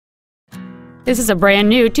This is a brand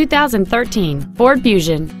new 2013 Ford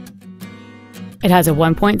Fusion. It has a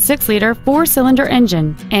 1.6-liter four-cylinder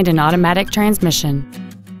engine and an automatic transmission.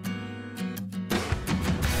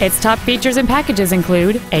 Its top features and packages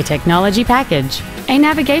include a technology package, a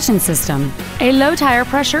navigation system, a low tire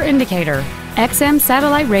pressure indicator, XM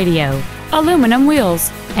satellite radio, aluminum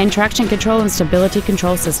wheels, and traction control and stability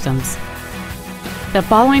control systems. The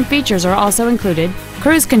following features are also included: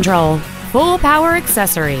 cruise control, full power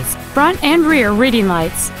accessories, front and rear reading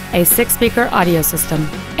lights, a 6-speaker audio system,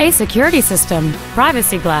 a security system,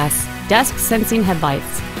 privacy glass, dusk sensing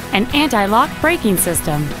headlights, an anti-lock braking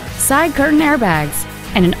system, side curtain airbags,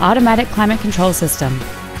 and an automatic climate control system.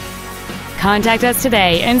 Contact us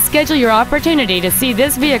today and schedule your opportunity to see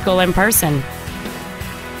this vehicle in person.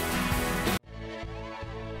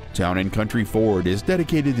 Town & Country Ford is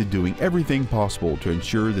dedicated to doing everything possible to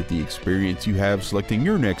ensure that the experience you have selecting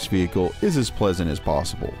your next vehicle is as pleasant as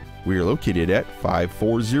possible. We are located at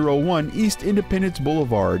 5401 East Independence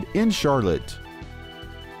Boulevard in Charlotte.